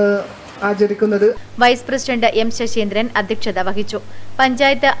ആചരിക്കുന്നത്. Vice president M. ശശീന്ദ്രൻ അധ്യക്ഷത വഹിച്ചു.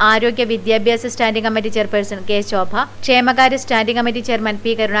 പഞ്ചായത്ത് ആരോഗ്യ വിദ്യാഭ്യാസ സ്റ്റാൻഡിംഗ് കമ്മിറ്റി ചെയർപേഴ്സൺ K. ശോഭ, ക്ഷേമകാര്യ standing committee chairman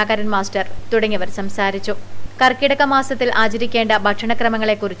P. Karunakaran master തുടങ്ങിയവർ സംസാരിച്ചു. കർക്കിടക മാസത്തിൽ ആചരിക്കേണ്ട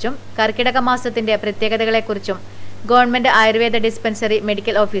ഭക്ഷണക്രമങ്ങളെക്കുറിച്ചും കർക്കിടക മാസത്തിന്റെ പ്രത്യേകതകളെക്കുറിച്ചും government Ayurveda dispensary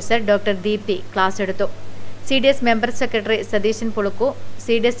medical officer doctor Deepthi class എടുത്തു. CDS member secretary Satheesan Pulukku,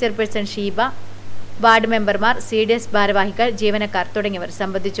 CDS chairperson Sheeba, ward മെമ്പർമാർ, CDS ഭാരവാഹികൾ, ജീവനക്കാർ തുടങ്ങിയവർ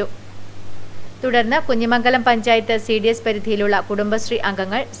സംബന്ധിച്ചു. തുടർന്ന് കുഞ്ഞിമംഗലം പഞ്ചായത്ത് CDS പരിധിയിലുള്ള കുടുംബശ്രീ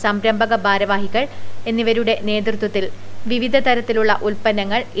അംഗങ്ങൾ, സംരംഭക ഭാരവാഹികൾ എന്നിവരുടെ നേതൃത്വത്തിൽ വിവിധ തരത്തിലുള്ള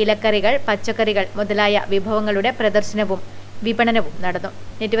ഉൽപ്പന്നങ്ങൾ, ഇലക്കറികൾ, പച്ചക്കറികൾ മുതലായ വിഭവങ്ങളുടെ പ്രദർശനവും വിപണനവും നടന്നു.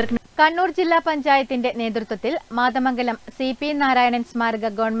 നെറ്റ്വർക്ക്. കണ്ണൂർ ജില്ലാ പഞ്ചായത്തിന്റെ നേതൃത്വത്തിൽ മാതമംഗലം CP നാരായണൻ സ്മാരക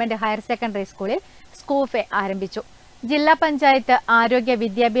ഗവൺമെന്റ് ഹയർ സെക്കൻഡറി സ്കൂളിൽ സ്കൂഫെ ആരംഭിച്ചു. ജില്ലാ പഞ്ചായത്ത് ആരോഗ്യ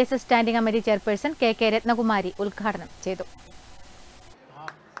വിദ്യാഭ്യാസ standing committee chairperson KK Ratnakumari ഉദ്ഘാടനം ചെയ്തു.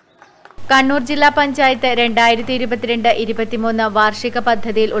 കണ്ണൂർ ജില്ലാ പഞ്ചായത്ത് 2022-23 വാർഷിക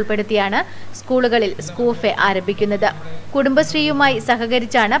പദ്ധതിയിൽ ഉൾപ്പെടുത്തിയാണ് സ്കൂളുകളിൽ സ്കൂഫെ ആരംഭിക്കുന്നത്. കുടുംബശ്രീയുമായി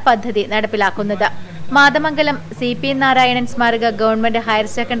സഹകരിച്ചാണ് പദ്ധതി നടപ്പിലാക്കുന്നത്. മാതമംഗലം CP നാരായണൻ സ്മാരക ഗവൺമെന്റ് ഹയർ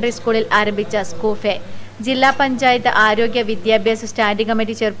സെക്കൻഡറി സ്കൂളിൽ ആരംഭിച്ച സ്കൂഫെ ജില്ലാ പഞ്ചായത്ത് ആരോഗ്യ വിദ്യാഭ്യാസ standing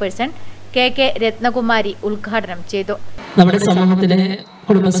committee chairperson KK Ratnakumari ഉദ്ഘാടനം ചെയ്തു. നമ്മുടെ സമൂഹത്തിലെ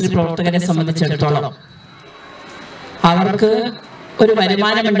കുടുംബശ്രീ പ്രവർത്തകരെ സംബന്ധിച്ചിടത്തോളം അവർക്ക് ഒരു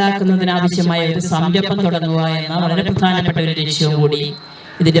വരുമാനം ഉണ്ടാക്കുന്നതിനാവശ്യമായ ഒരു സംരംഭം തുടങ്ങുക എന്ന വളരെ പ്രധാനപ്പെട്ട ഒരു ലക്ഷ്യവും കൂടി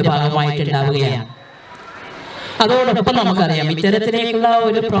ഇതിൻ്റെ ഭാഗമായിട്ടുണ്ടാവുകയാണ്. അതോടൊപ്പം നമുക്കറിയാം ഇത്തരത്തിലേക്കുള്ള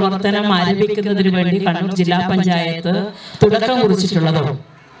ഒരു പ്രവർത്തനം ആരംഭിക്കുന്നതിന് വേണ്ടി കണ്ണൂർ ജില്ലാ പഞ്ചായത്ത് തുടക്കം കുറിച്ചിട്ടുള്ളതും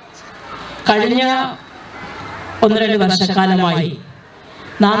കഴിഞ്ഞ 1-2 വർഷക്കാലമായി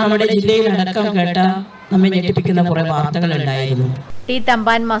നാം നമ്മുടെ ജില്ലയിലടക്കം കേട്ട നമ്മെ ഞെട്ടിപ്പിക്കുന്ന കുറേ വാർത്തകൾ ഉണ്ടായിരുന്നു. ടി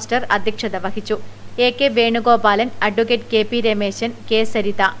തമ്പാൻ മാസ്റ്റർ അധ്യക്ഷത വഹിച്ചു. AK Venugopalan, advocate KP Rameshan, K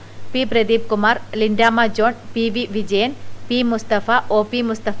Saritha, P Pradeep Kumar, Lindamma John, PV Vijayan, P Mustafa, OP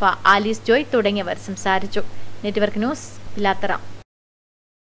Mustafa, Alice Joy തുടങ്ങിയവർ സംസാരിച്ചു. Network news Pilathara.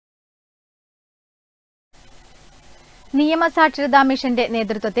 നിയമസാക്ഷരതാ മിഷന്റെ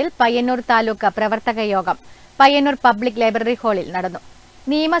നേതൃത്വത്തിൽ പയ്യന്നൂർ താലൂക്ക് പ്രവർത്തക യോഗം പയ്യന്നൂർ പബ്ലിക് ലൈബ്രറി ഹാളിൽ നടന്നു.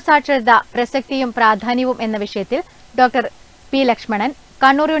 നിയമസാക്ഷരത പ്രസക്തിയും പ്രാധാന്യവും എന്ന വിഷയത്തിൽ doctor P Lakshmanan,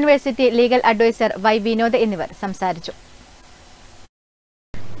 Kannur university legal adviser Y Vinod എന്നിവർ സംസാരിച്ചു.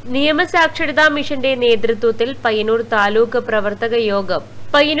 നിയമസാക്ഷരതാ മിഷന്റെ നേതൃത്വത്തിൽ പയ്യന്നൂർ താലൂക്ക് പ്രവർത്തക യോഗം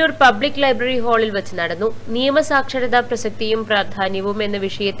പയ്യന്നൂർ പബ്ലിക് ലൈബ്രറി ഹാളിൽ വെച്ച് നടന്നു. നിയമസാക്ഷരതാ പ്രസക്തിയും പ്രാധാന്യവും എന്ന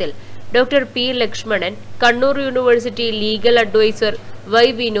വിഷയത്തിൽ doctor P Lakshmanan, Kannur university legal adviser Y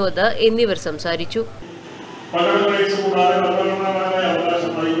Vinod എന്നിവർ സംസാരിച്ചു.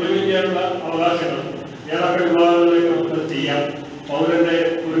 പൗരന്റെ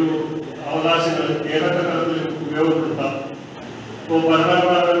ഒരു അവകാശങ്ങൾ ഏതൊക്കെ തരത്തിൽ ഉപയോഗപ്പെടുത്താം. ഇപ്പോൾ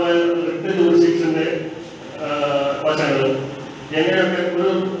ഭരണഘടനാപരമായ റിട്ടൻ ജുറിസ്ഡിക്ഷന്റെ വശങ്ങൾ എങ്ങനെയൊക്കെ ഒരു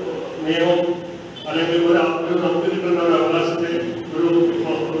നിയമം അല്ലെങ്കിൽ ഒരു നമുക്ക് കിട്ടുന്ന ഒരു അവകാശത്തെ ഒരു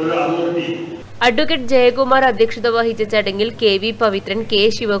അതോറിറ്റി. അഡ്വക്കേറ്റ് ജയകുമാർ അധ്യക്ഷത വഹിച്ച ചടങ്ങിൽ KV പവിത്രൻ, K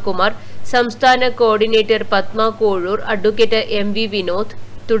ശിവകുമാർ, സംസ്ഥാന coordinator Padma Kozhur, advocate MV Vinod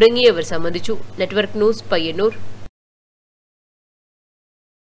തുടങ്ങിയവർ സംബന്ധിച്ചു. Network news Payyanur.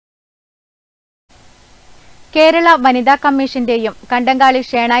 കേരള വനിതാ കമ്മീഷന്റെയും കണ്ടങ്കാളി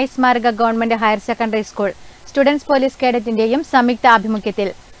ഷേണായി സ്മാരക government higher secondary school students police കേഡറ്റിന്റെയും സംയുക്ത ആഭിമുഖ്യത്തിൽ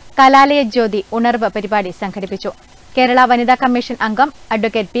കലാലയ ജ്യോതി ഉണർവ് പരിപാടി സംഘടിപ്പിച്ചു. കേരള വനിതാ കമ്മീഷൻ അംഗം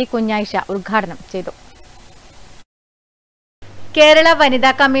അഡ്വക്കേറ്റ് P കുഞ്ഞായിഷ ഉദ്ഘാടനം ചെയ്തു. കേരള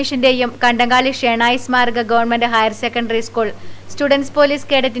വനിതാ കമ്മീഷന്റെയും കണ്ടങ്കാളി ഷേണായി സ്മാരക government higher secondary school students police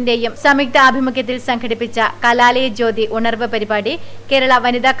കേഡറ്റിന്റെയും സംയുക്ത ആഭിമുഖ്യത്തിൽ സംഘടിപ്പിച്ച കലാലയ ജ്യോതി ഉണർവ് പരിപാടി കേരള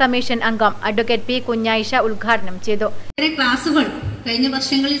വനിതാ കമ്മീഷൻ അംഗം അഡ്വക്കേറ്റ് P കുഞ്ഞായിഷ ഉദ്ഘാടനം ചെയ്തു. ക്ലാസുകൾ കഴിഞ്ഞ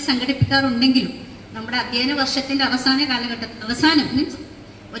വർഷങ്ങളിൽ സംഘടിപ്പിക്കാറുണ്ടെങ്കിലും നമ്മുടെ അധ്യയന വർഷത്തിന്റെ അവസാനം മീൻസ്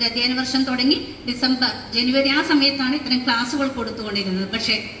ഒരു അധ്യയന വർഷം തുടങ്ങി ഡിസംബർ, ജനുവരി ആ സമയത്താണ് ഇത്തരം ക്ലാസുകൾ കൊടുത്തുകൊണ്ടിരുന്നത്.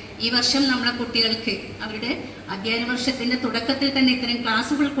 പക്ഷേ ഈ വർഷം നമ്മുടെ കുട്ടികൾക്ക് അവരുടെ അധ്യയന വർഷത്തിന്റെ തുടക്കത്തിൽ തന്നെ ഇത്തരം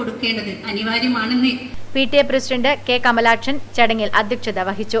ക്ലാസുകൾ കൊടുക്കേണ്ടത് അനിവാര്യമാണെന്ന് PTA പ്രസിഡന്റ് K കമലാക്ഷൻ ചടങ്ങിൽ അധ്യക്ഷത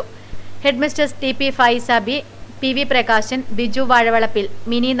വഹിച്ചു. Headmistress TP ഫായിസാബി, PV Prakashan, Biju Vazhavalappil,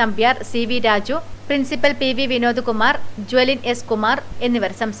 mini Nambiar, CV Raju, principal PV Vinod Kumar, ജ്വലിൻ S Kumar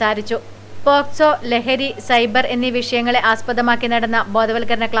എന്നിവർ സംസാരിച്ചു. പോക്സോ, ലഹരി, സൈബർ എന്നീ വിഷയങ്ങളെ ആസ്പദമാക്കി നടന്ന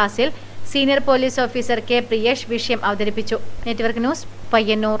ബോധവൽക്കരണ ക്ലാസ്സിൽ senior police officer K Priyesh വിഷയം അവതരിപ്പിച്ചു. Network news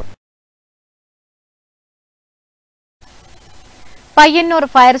Payyanur. Payyanur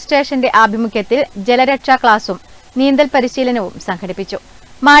fire സ്റ്റേഷന്റെ ആഭിമുഖ്യത്തിൽ ജലരക്ഷാ ക്ലാസും നീന്തൽ പരിശീലനവും സംഘടിപ്പിച്ചു.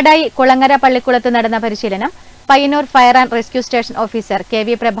 മാടായി കുളങ്ങര പള്ളിക്കുളത്ത് നടന്ന പരിശീലനം Payyanur fire and rescue station officer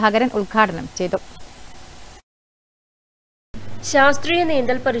KV Prabhakaran ഉദ്ഘാടനം ചെയ്തു. ശാസ്ത്രീയ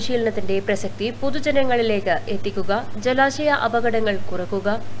നീന്തൽ പരിശീലനത്തിന്റെ പ്രസക്തി പൊതുജനങ്ങളിലേക്ക് എത്തിക്കുക, ജലാശയ അപകടങ്ങൾ കുറയ്ക്കുക,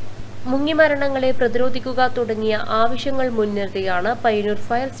 മുങ്ങിമരണങ്ങളെ പ്രതിരോധിക്കുക തുടങ്ങിയ ആവശ്യങ്ങൾ മുൻനിർത്തിയാണ് പയ്യന്നൂർ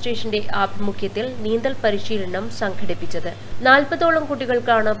ഫയർ സ്റ്റേഷന്റെ ആഭിമുഖ്യത്തിൽ നീന്തൽ പരിശീലനം സംഘടിപ്പിച്ചത്. 40ഓളം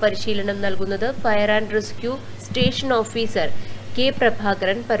കുട്ടികൾക്കാണ് പരിശീലനം നൽകുന്നത്. Fire and rescue station officer K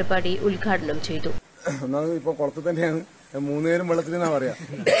Prabhakaran പരിപാടി ഉദ്ഘാടനം ചെയ്തു. ഇപ്പോൾ കുളത്തിൽ തന്നെയാണ് 3 നേരം വെള്ളത്തിൽ എന്നാ പറയാ.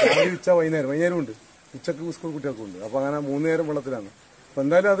 ഉച്ച വൈകുന്നേരം ഉണ്ട്, ഉച്ചക്ക് സ്കൂൾ കുട്ടികൾക്കുണ്ട്. അപ്പൊ അങ്ങനെ 3 നേരം വെള്ളത്തിലാണ്. അപ്പൊ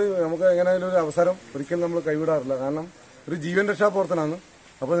എന്തായാലും അത് നമുക്ക് എങ്ങനെയായാലും ഒരു അവസരം ഒരിക്കലും നമ്മൾ കൈവിടാറില്ല. കാരണം ഒരു ജീവൻ രക്ഷാ പ്രവർത്തനമാണ്.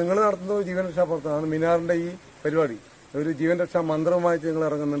 അപ്പോൾ നിങ്ങൾ നടത്തുന്ന ഒരു ജീവൻ രക്ഷാ പ്രവർത്തനമാണ്. മിനാറിന്റെ ഈ പരിപാടി ഒരു ജീവൻ രക്ഷാ മന്ത്രവുമായിട്ട് നിങ്ങൾ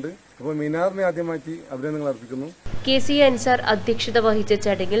ഇറങ്ങുന്നുണ്ട്. അപ്പോൾ മിനാറിനെ ആദ്യമായിട്ട് അഭിനന്ദനങ്ങൾ അർപ്പിക്കുന്നു. KC അൻസാർ അധ്യക്ഷത വഹിച്ച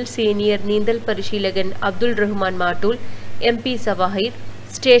ചടങ്ങിൽ സീനിയർ നീന്തൽ പരിശീലകൻ അബ്ദുൾ റഹ്മാൻ മാട്ടൂൽ, MP സവാഹിദ്,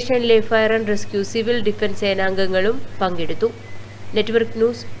 സ്റ്റേഷനിലെ fire and rescue civil defence സേനാംഗങ്ങളും പങ്കെടുത്തു. Network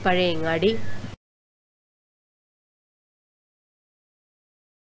news Pazhayangadi.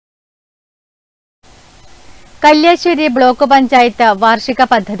 Kalliasseri block panchayat വാർഷിക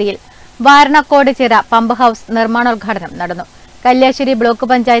പദ്ധതിയിൽ വാരണക്കോട് ചിറ പമ്പ് ഹൌസ് നിർമ്മാണോദ്ഘാടനം നടന്നു. Kalliasseri block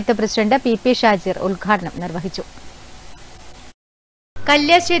panchayat president PP Shajir ഉദ്ഘാടനം നിർവഹിച്ചു.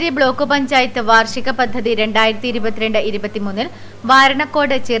 കല്യാശ്ശേരി ബ്ലോക്ക് പഞ്ചായത്ത് വാർഷിക പദ്ധതി 2022-23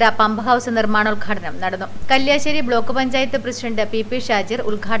 വാരണക്കോട് ചിറ പമ്പ് ഹൌസ് നിർമ്മാണോദ്ഘാടനം നടന്നു. Kalliasseri block panchayat president PP Shajir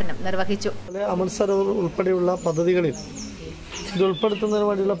ഉദ്ഘാടനം നിർവഹിച്ചു. അമൃത് സരോവർ ഉൾപ്പെടെയുള്ള പദ്ധതികളിൽ ഇത് ഉൾപ്പെടുത്തുന്നതിന്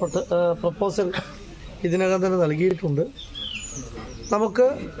വേണ്ടിയുള്ള പ്രപ്പോസൽ ഇതിനകം തന്നെ നൽകിയിട്ടുണ്ട്. നമുക്ക്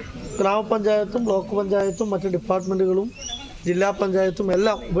ഗ്രാമപഞ്ചായത്തും ബ്ലോക്ക് പഞ്ചായത്തും മറ്റ് ഡിപ്പാർട്ട്മെൻറ്റുകളും ജില്ലാ പഞ്ചായത്തും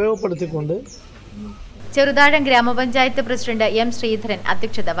എല്ലാം ഉപയോഗപ്പെടുത്തിക്കൊണ്ട് ചെറുതാഴം ഗ്രാമപഞ്ചായത്ത് പ്രസിഡന്റ് എം ശ്രീധരൻ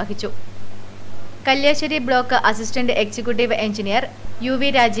അധ്യക്ഷത വഹിച്ചു. Kalliasseri block assistant executive engineer UV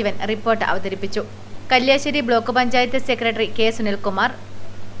Rajeevan report അവതരിപ്പിച്ചു. Kalliasseri block panchayat secretary K Sunilkumar,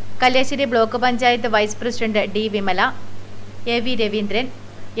 Kalliasseri block panchayat vice president D Vimala, AV Raveendran,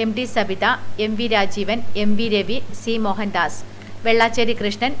 MD Sabitha, MV Rajeevan, MV Ravi, C Mohandas, വെള്ളാച്ചേരി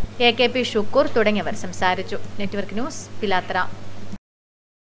Krishnan, AKP Shukkur തുടങ്ങിയവർ സംസാരിച്ചു. Network news Pilathara.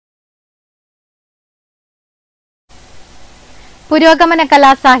 പുരോഗമന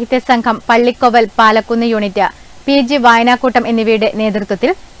കലാ സാഹിത്യ സംഘം പള്ളിക്കൊവൽ പാലക്കുന്ന് യൂണിറ്റ് PG വായനാക്കൂട്ടം എന്നിവയുടെ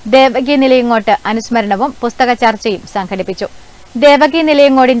നേതൃത്വത്തിൽ ദേവകി നിലയങ്ങോട്ട് അനുസ്മരണവും പുസ്തക ചർച്ചയും സംഘടിപ്പിച്ചു. ദേവകി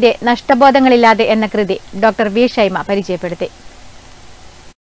നിലയങ്ങോടിന്റെ നഷ്ടബോധങ്ങളില്ലാതെ എന്ന കൃതി ഡോക്ടർ V ഷൈമ പരിചയപ്പെടുത്തി.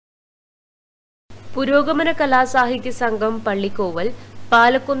 പുരോഗമന കലാസാഹിത്യ സംഘം പള്ളിക്കോവൽ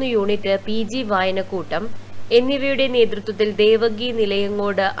പാലക്കുന്ന് യൂണിറ്റ് PG വായനക്കൂട്ടം എന്നിവയുടെ നേതൃത്വത്തിൽ ദേവകി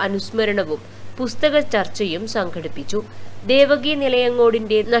നിലയങ്ങോട് അനുസ്മരണവും പുസ്തക ചർച്ചയും സംഘടിപ്പിച്ചു. ദേവകി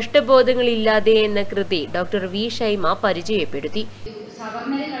നിലയങ്ങോടിന്റെ നഷ്ടബോധങ്ങളില്ലാതെ എന്ന കൃതി ഡോക്ടർ V ഷൈമ പരിചയപ്പെടുത്തി.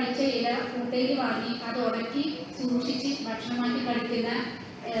 സവർണര് കഴിച്ച ഇല കൂട്ടയിൽ വാങ്ങി അത് ഉണക്കി സൂക്ഷിച്ച് ഭക്ഷണമാക്കി കഴിക്കുന്ന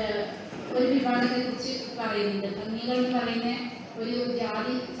ഒരു വിഭാഗത്തെ കുറിച്ച് പറയുന്നുണ്ട്. ഭംഗികൾ എന്ന് പറയുന്ന ഒരു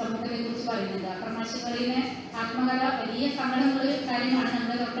ജാതി സമൂഹത്തെ കുറിച്ച് പറയുന്നുണ്ട്. അപ്രമാശം പറയുന്ന ആത്മകഥ വലിയ സങ്കടമുള്ള കാര്യമാണ്.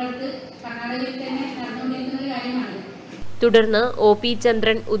 നമ്മുടെ തൊട്ടടുത്ത് കർണാടകയിൽ തന്നെ നടന്നുകൊണ്ടിരിക്കുന്ന ഒരു കാര്യമാണ്. തുടർന്ന് OP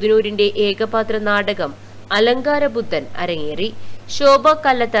ചന്ദ്രൻ ഉദിനൂരിന്റെ ഏകപാത്ര നാടകം അലങ്കാരബുദ്ധൻ അരങ്ങേറി. ശോഭ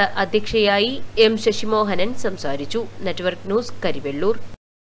കല്ലത്ത് അധ്യക്ഷയായി. M ശശിമോഹനൻ സംസാരിച്ചു. Network news Karivellur.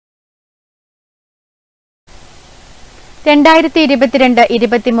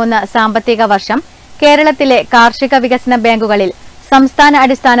 2022-23 സാമ്പത്തിക വർഷം കേരളത്തിലെ കാർഷിക വികസന ബാങ്കുകളിൽ സംസ്ഥാന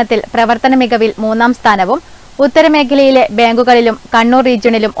അടിസ്ഥാനത്തിൽ പ്രവർത്തന മികവിൽ 3ാം സ്ഥാനവും ഉത്തരമേഖലയിലെ ബാങ്കുകളിലും കണ്ണൂർ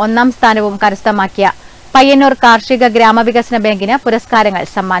റീജിയണിലും 1ാം സ്ഥാനവും കരസ്ഥമാക്കിയ പയ്യന്നൂർ കാർഷിക ഗ്രാമവികസന ബാങ്കിന് പുരസ്കാരങ്ങൾ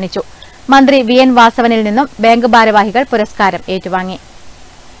സമ്മാനിച്ചു. മന്ത്രി VN വാസവനിൽ നിന്നും ബാങ്ക് ഭാരവാഹികൾ പുരസ്കാരം ഏറ്റുവാങ്ങി.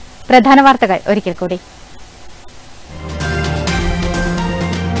 പ്രധാന വാർത്തകൾ ഒരിക്കൽ കൂടി.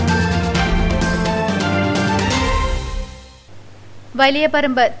 വലിയ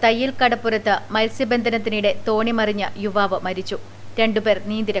പറമ്പ് തയ്യിൽ കടപ്പുറത്ത് മത്സ്യബന്ധനത്തിനിടെ തോണി മറിഞ്ഞ യുവാവ് മരിച്ചു. 2 പേർ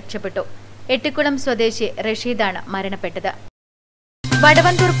നീന്തി രക്ഷപ്പെട്ടു. എട്ടിക്കുളം സ്വദേശി റഷീദാണ് മരണപ്പെട്ടത്.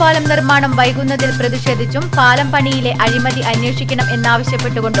 വടവന്തൂർ പാലം നിർമ്മാണം വൈകുന്നതിൽ പ്രതിഷേധിച്ചും പാലം പണിയിലെ അഴിമതി അന്വേഷിക്കണം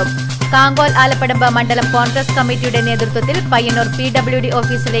എന്നാവശ്യപ്പെട്ടുകൊണ്ടും കാങ്കോൽ ആലപ്പടമ്പ് മണ്ഡലം കോൺഗ്രസ് കമ്മിറ്റിയുടെ നേതൃത്വത്തിൽ പയ്യന്നൂർ PWD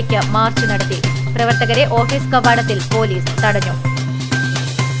ഓഫീസിലേക്ക് മാർച്ച് നടത്തി. പ്രവർത്തകരെ ഓഫീസ് കവാടത്തിൽ പോലീസ് തടഞ്ഞു.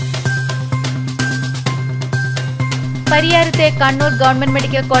 പരിയാരത്തെ കണ്ണൂർ ഗവൺമെന്റ്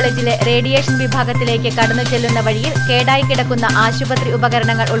മെഡിക്കൽ കോളേജിലെ റേഡിയേഷൻ വിഭാഗത്തിലേക്ക് കടന്നു ചെല്ലുന്ന വഴിയിൽ കേടായി കിടക്കുന്ന ആശുപത്രി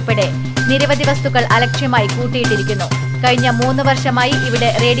ഉപകരണങ്ങൾ ഉൾപ്പെടെ നിരവധി വസ്തുക്കൾ അലക്ഷ്യമായി കൂട്ടിയിട്ടിരിക്കുന്നു. കഴിഞ്ഞ 3 വർഷമായി ഇവിടെ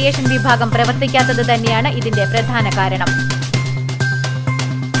റേഡിയേഷൻ വിഭാഗം പ്രവർത്തിക്കാത്തത് തന്നെയാണ് ഇതിന്റെ പ്രധാന കാരണം.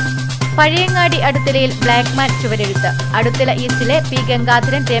 പഴയങ്ങാടി അടുത്തിലയിൽ ബ്ലാക്ക്മാൻ ചുവരെഴുത്ത്. അടുത്തില ഈസ്റ്റിലെ P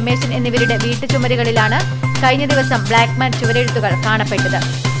ഗംഗാധരൻ, രമേശൻ എന്നിവരുടെ വീട്ടുചുമരുകളിലാണ് കഴിഞ്ഞ ദിവസം ബ്ലാക്ക്മാൻ ചുവരെഴുത്തുകൾ കാണപ്പെട്ടത്.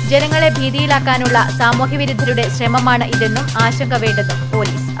 ജനങ്ങളെ ഭീതിയിലാക്കാനുള്ള സാമൂഹ്യവിരുദ്ധരുടെ ശ്രമമാണ് ഇതെന്നും ആശങ്ക വേണ്ടെന്നും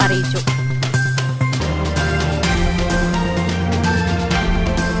പോലീസ് അറിയിച്ചു.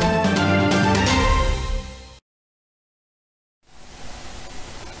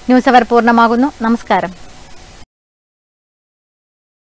 ന്യൂസ് അവർ പൂർണ്ണമാകുന്നു. നമസ്കാരം.